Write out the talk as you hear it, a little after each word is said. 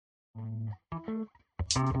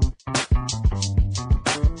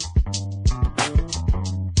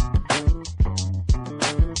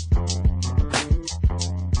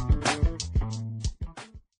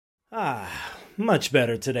Much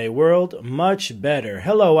better today, world. Much better.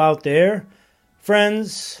 Hello out there,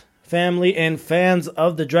 friends, family, and fans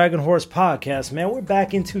of the Dragon Horse podcast. Man, we're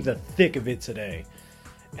back into the thick of it today,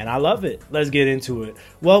 and I love it. Let's get into it.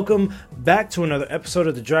 Welcome back to another episode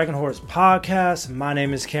of the Dragon Horse podcast. My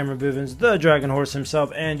name is Cameron Bivens, the Dragon Horse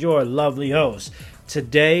himself, and your lovely host.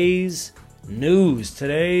 Today's news,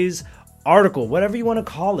 today's article, whatever you want to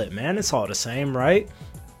call it, man, it's all the same, right?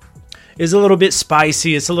 Is a little bit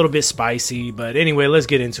spicy. It's a little bit spicy, but anyway, let's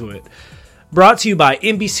get into it. Brought to you by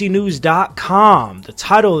NBCnews.com. The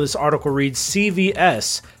title of this article reads,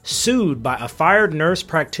 CVS sued by a fired nurse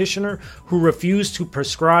practitioner who refused to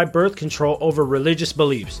prescribe birth control over religious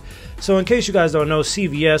beliefs. So in case you guys don't know,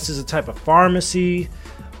 CVS is a type of pharmacy,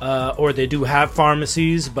 or they do have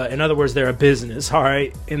pharmacies, but in other words, they're a business, all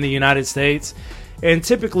right, in the United States. And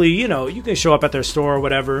typically, you know, you can show up at their store or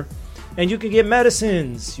whatever, and you can get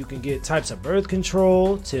medicines. You can get types of birth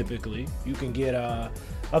control, typically. You can get a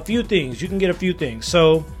few things.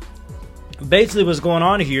 So basically what's going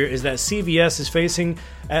on here is that CVS is facing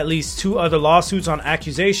at least 2 other lawsuits on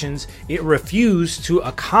accusations it refused to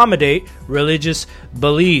accommodate religious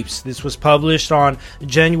beliefs. This was published on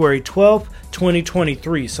January 12th,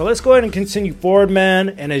 2023. So let's go ahead and continue forward, man.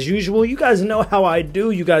 And as usual, you guys know how I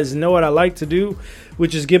do. You guys know what I like to do,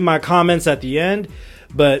 which is give my comments at the end.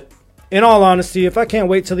 But in all honesty, if I can't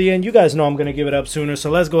wait till the end, you guys know I'm going to give it up sooner.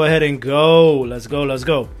 So let's go ahead and go. Let's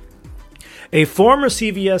go. A former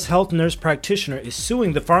CVS health nurse practitioner is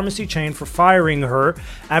suing the pharmacy chain for firing her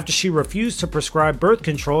after she refused to prescribe birth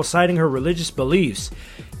control, citing her religious beliefs.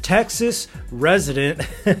 Texas resident.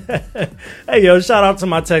 Hey, yo, shout out to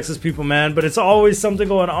my Texas people, man. But it's always something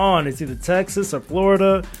going on. It's either Texas or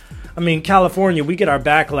Florida. I mean, California, we get our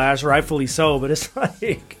backlash, rightfully so. But it's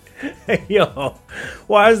like, hey, yo,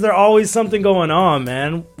 why is there always something going on,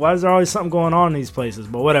 man? Why is there always something going on in these places?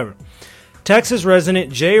 But whatever. Texas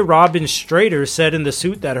resident J. Robin Strader said in the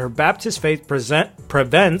suit that her Baptist faith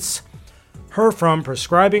prevents her from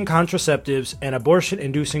prescribing contraceptives and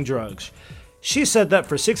abortion-inducing drugs. She said that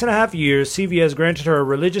for 6.5 years, CVS granted her a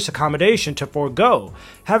religious accommodation to forego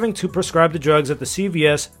having to prescribe the drugs at the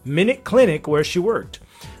CVS Minute Clinic where she worked.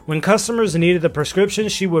 When customers needed the prescription,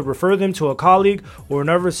 she would refer them to a colleague or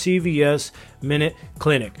another CVS Minute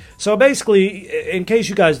Clinic. So basically, in case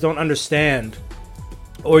you guys don't understand,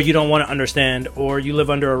 or you don't want to understand, or you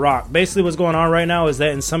live under a rock, basically what's going on right now is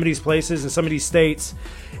that in some of these places, in some of these states,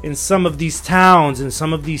 in some of these towns, in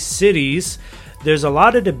some of these cities, there's a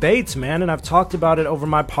lot of debates, man, and I've talked about it over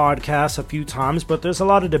my podcast a few times, but there's a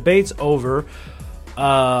lot of debates over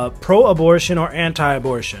pro-abortion or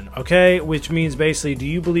anti-abortion, okay? Which means basically, do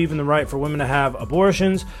you believe in the right for women to have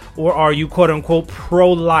abortions, or are you quote-unquote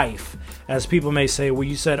pro-life, as people may say, where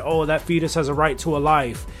you said, oh, that fetus has a right to a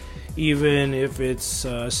life, even if it's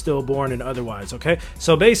stillborn and otherwise, okay?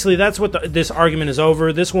 So basically, that's what this argument is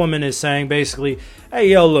over. This woman is saying basically, hey,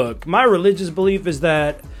 yo, look, my religious belief is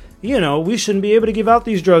that, you know, we shouldn't be able to give out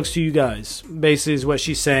these drugs to you guys, basically is what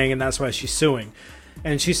she's saying, and that's why she's suing.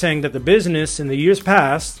 And she's saying that the business in the years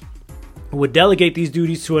past would delegate these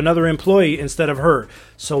duties to another employee instead of her.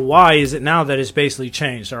 So why is it now that it's basically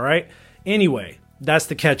changed, all right? Anyway, that's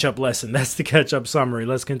the catch-up lesson. That's the catch-up summary.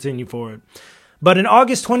 Let's continue forward. But in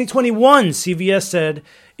August 2021, CVS said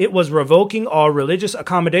it was revoking all religious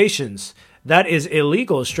accommodations. That is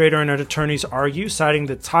illegal, Strader and her attorneys argue, citing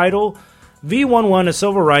the Title V11 of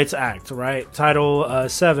Civil Rights Act, right? Title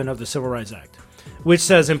 7 of the Civil Rights Act, which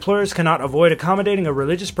says employers cannot avoid accommodating a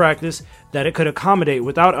religious practice that it could accommodate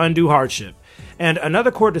without undue hardship. And another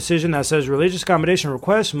court decision that says religious accommodation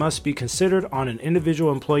requests must be considered on an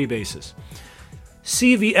individual employee basis.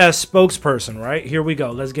 CVS spokesperson, right? Here we go.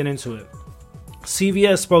 Let's get into it.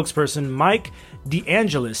 CVS spokesperson Mike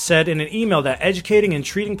DeAngelis said in an email that educating and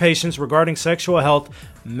treating patients regarding sexual health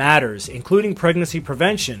matters, including pregnancy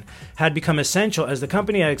prevention, had become essential as the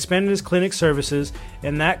company had expanded its clinic services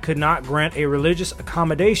and that could not grant a religious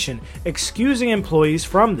accommodation, excusing employees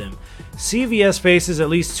from them. CVS faces at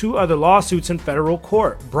least 2 other lawsuits in federal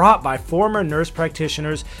court, brought by former nurse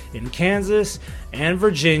practitioners in Kansas and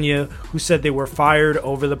Virginia who said they were fired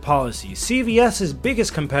over the policy. CVS's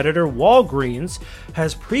biggest competitor, Walgreens,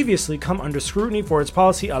 has previously come under scrutiny for its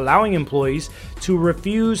policy allowing employees to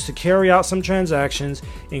refuse to carry out some transactions,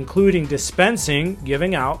 including dispensing,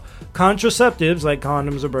 giving out, contraceptives like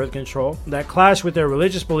condoms or birth control that clash with their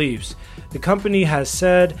religious beliefs. The company has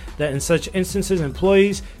said that in such instances,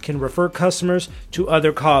 employees can refer customers to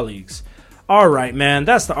other colleagues. All right, man,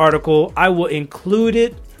 that's the article. I will include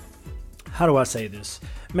it. How do I say this?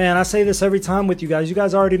 Man, I say this every time with you guys. You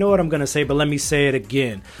guys already know what I'm going to say, but let me say it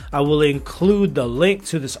again. I will include the link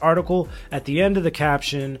to this article at the end of the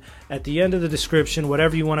caption, at the end of the description,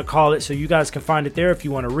 whatever you want to call it, so you guys can find it there if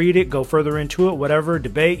you want to read it, go further into it, whatever,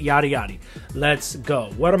 debate, yada, yada. Let's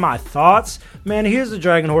go. What are my thoughts? Man, here's the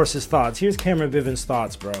Dragon Horse's thoughts. Here's Cameron Bivens'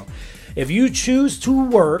 thoughts, bro. If you choose to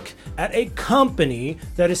work at a company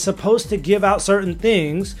that is supposed to give out certain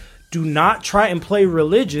things, do not try and play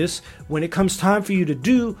religious when it comes time for you to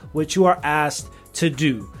do what you are asked to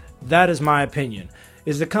do. That is my opinion.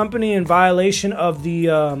 Is the company in violation of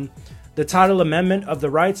the Title Amendment of the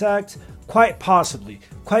Rights Act? Quite possibly,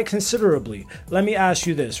 quite considerably. Let me ask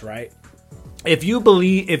you this, right? If you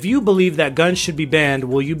believe that guns should be banned,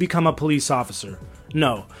 will you become a police officer?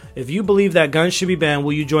 No. If you believe that guns should be banned,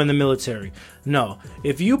 will you join the military? No.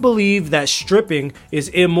 If you believe that stripping is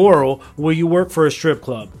immoral, will you work for a strip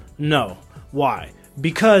club? No. Why?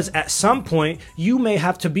 Because at some point, you may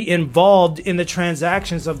have to be involved in the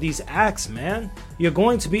transactions of these acts, man. You're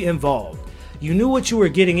going to be involved. You knew what you were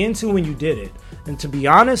getting into when you did it. And to be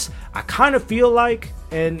honest, I kind of feel like,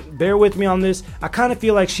 and bear with me on this, I kind of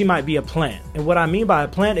feel like she might be a plant. And what I mean by a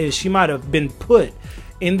plant is she might have been put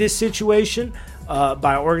in this situation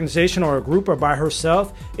by an organization or a group or by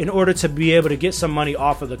herself in order to be able to get some money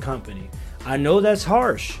off of the company. I know that's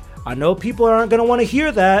harsh. I know people aren't going to want to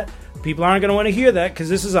hear that. People aren't going to want to hear that because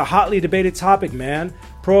this is a hotly debated topic, man.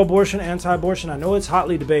 Pro-abortion, anti-abortion. I know it's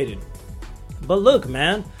hotly debated. But look,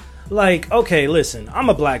 man, like, okay, listen, I'm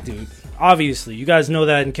a black dude. Obviously, you guys know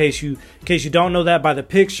that in case you don't know that by the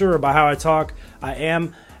picture or by how I talk. I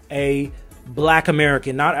am a black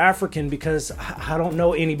American, not African, because I don't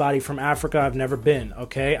know anybody from Africa. I've never been,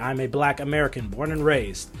 okay? I'm a black American, born and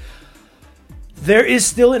raised. There is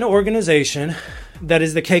still an organization that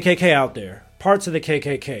is the KKK out there. Parts of the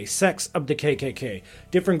KKK, sects of the KKK,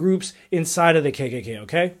 different groups inside of the KKK,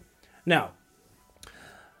 okay? Now,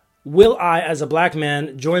 will I, as a black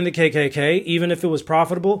man, join the KKK even if it was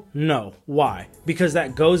profitable? No. Why? Because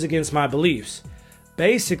that goes against my beliefs.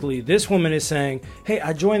 Basically, this woman is saying, hey,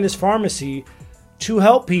 I joined this pharmacy to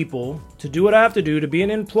help people, to do what I have to do, to be an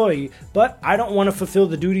employee, but I don't want to fulfill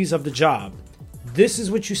the duties of the job. This is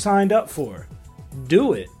what you signed up for.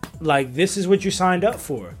 Do it. Like, this is what you signed up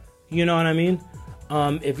for. You know what I mean?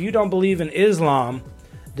 If you don't believe in Islam,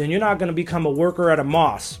 then you're not going to become a worker at a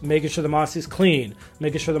mosque, making sure the mosque is clean,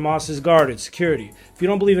 making sure the mosque is guarded, security. If you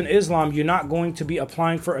don't believe in Islam, you're not going to be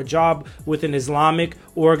applying for a job with an Islamic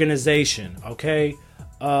organization, okay?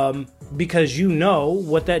 Because you know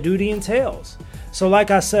what that duty entails. So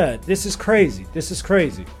like I said, this is crazy. This is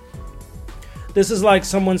crazy. This is like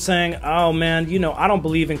someone saying, oh man, you know, I don't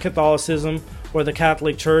believe in Catholicism or the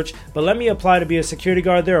Catholic Church, but let me apply to be a security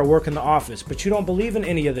guard there or work in the office. But you don't believe in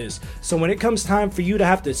any of this. So when it comes time for you to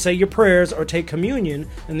have to say your prayers or take communion,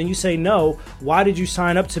 and then you say no, why did you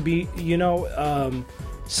sign up to be,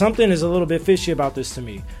 something is a little bit fishy about this to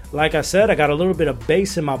me. Like I said, I got a little bit of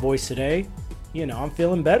bass in my voice today. You know, I'm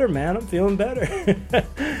feeling better, man. I'm feeling better.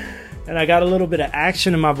 And I got a little bit of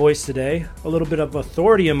action in my voice today, a little bit of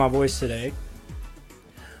authority in my voice today.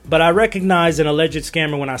 But I recognize an alleged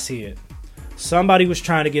scammer when I see it. Somebody was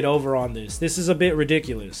trying to get over on this. This is a bit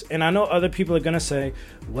ridiculous. And I know other people are going to say,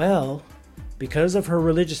 well, because of her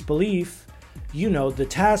religious belief, you know, the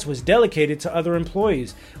task was delegated to other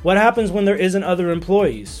employees. What happens when there isn't other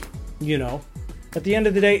employees? You know, at the end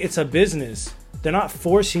of the day, it's a business. They're not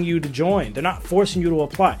forcing you to join. They're not forcing you to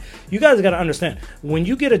apply. You guys got to understand, when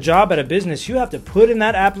you get a job at a business, you have to put in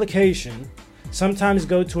that application, sometimes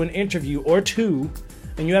go to an interview or two,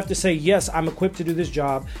 and you have to say, yes, I'm equipped to do this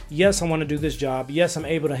job. Yes, I want to do this job. Yes, I'm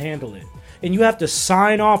able to handle it. And you have to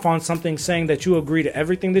sign off on something saying that you agree to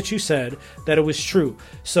everything that you said, that it was true.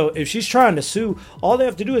 So if she's trying to sue, all they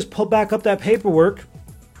have to do is pull back up that paperwork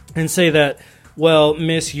and say that, well,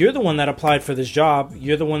 miss, you're the one that applied for this job.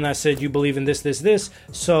 You're the one that said you believe in this.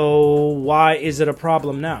 So why is it a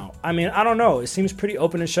problem now? I mean, I don't know. It seems pretty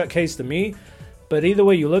open and shut case to me. But either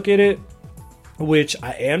way you look at it, which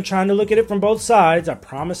I am trying to look at it from both sides. I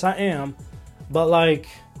promise I am. But like,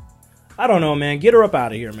 I don't know, man. Get her up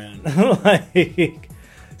out of here, man. Like,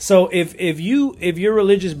 so if your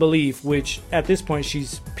religious belief, which at this point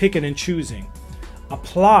she's picking and choosing,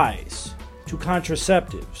 applies to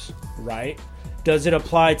contraceptives, right? Does it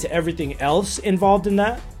apply to everything else involved in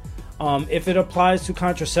that? If it applies to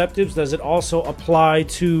contraceptives, does it also apply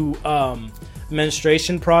to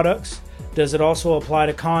menstruation products? Does it also apply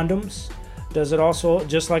to condoms? Does it also,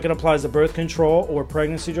 just like it applies to birth control or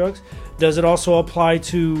pregnancy drugs, does it also apply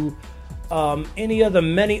to any of the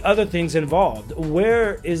many other things involved.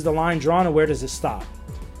 Where is the line drawn and where does it stop?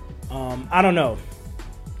 I don't know.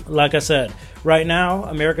 Like I said, right now,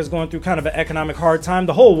 America's going through kind of an economic hard time.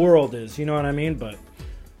 The whole world is, you know what I mean? But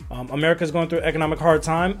America's going through an economic hard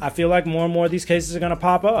time. I feel like more and more of these cases are going to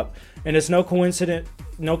pop up. And it's no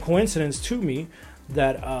coincidence to me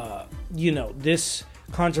that, this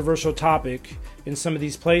controversial topic in some of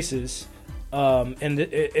these places,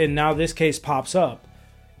 and now this case pops up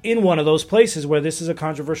in one of those places where this is a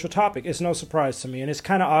controversial topic. It's no surprise to me. And it's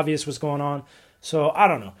kind of obvious what's going on. So I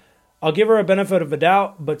don't know. I'll give her a benefit of the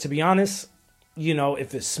doubt. But to be honest,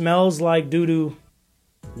 if it smells like doo-doo,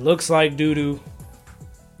 looks like doo-doo,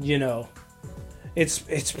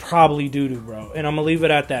 it's probably doo-doo, bro. And I'm going to leave it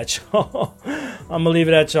at that, y'all. I'm going to leave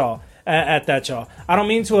it at y'all. At that, y'all. I don't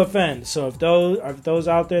mean to offend. So if those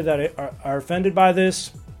out there that are offended by this,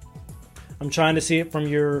 I'm trying to see it from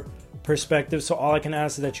your perspective. So all I can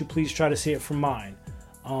ask is that you please try to see it from mine.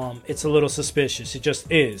 It's a little suspicious. It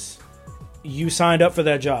just is. You signed up for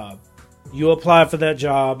that job. You applied for that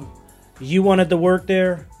job. You wanted to work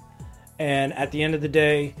there. And at the end of the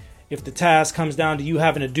day, if the task comes down to you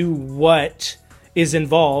having to do what is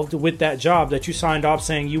involved with that job that you signed off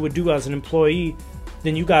saying you would do as an employee,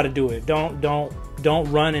 then you got to do it.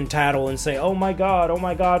 Don't run and tattle and say, oh my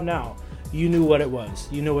God, now. You knew what it was.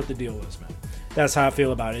 You knew what the deal was, man. That's how I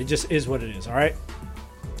feel about it. It just is what it is, all right?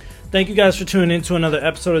 Thank you guys for tuning in to another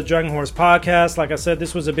episode of the Dragon Horse Podcast. Like I said,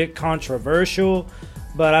 this was a bit controversial,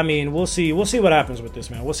 but I mean, we'll see what happens with this,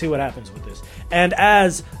 man. We'll see what happens with this. And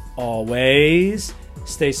as always,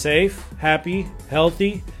 stay safe, happy,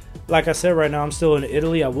 healthy. Like I said, right now I'm still in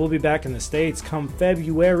Italy. I will be back in the States come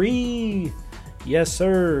February. Yes,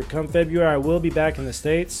 sir. Come February, I will be back in the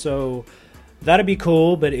States. So that'd be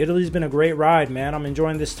cool. But Italy's been a great ride, man. I'm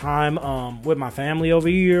enjoying this time with my family over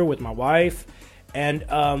here, with my wife. And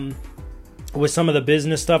with some of the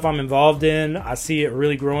business stuff I'm involved in, I see it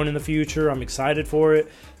really growing in the future. I'm excited for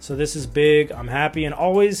it. So this is big. I'm happy. And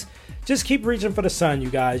always just keep reaching for the sun, you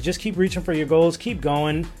guys. Just keep reaching for your goals. Keep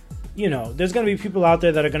going. There's going to be people out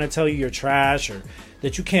there that are going to tell you you're trash or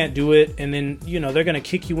that you can't do it. And then, they're going to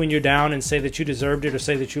kick you when you're down and say that you deserved it or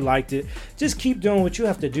say that you liked it. Just keep doing what you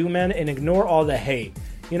have to do, man, and ignore all the hate.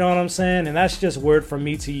 You know what I'm saying? And that's just word from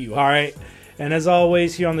me to you, all right? And as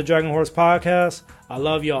always, here on the Dragon Horse Podcast, I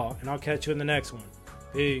love y'all, and I'll catch you in the next one.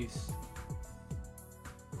 Peace.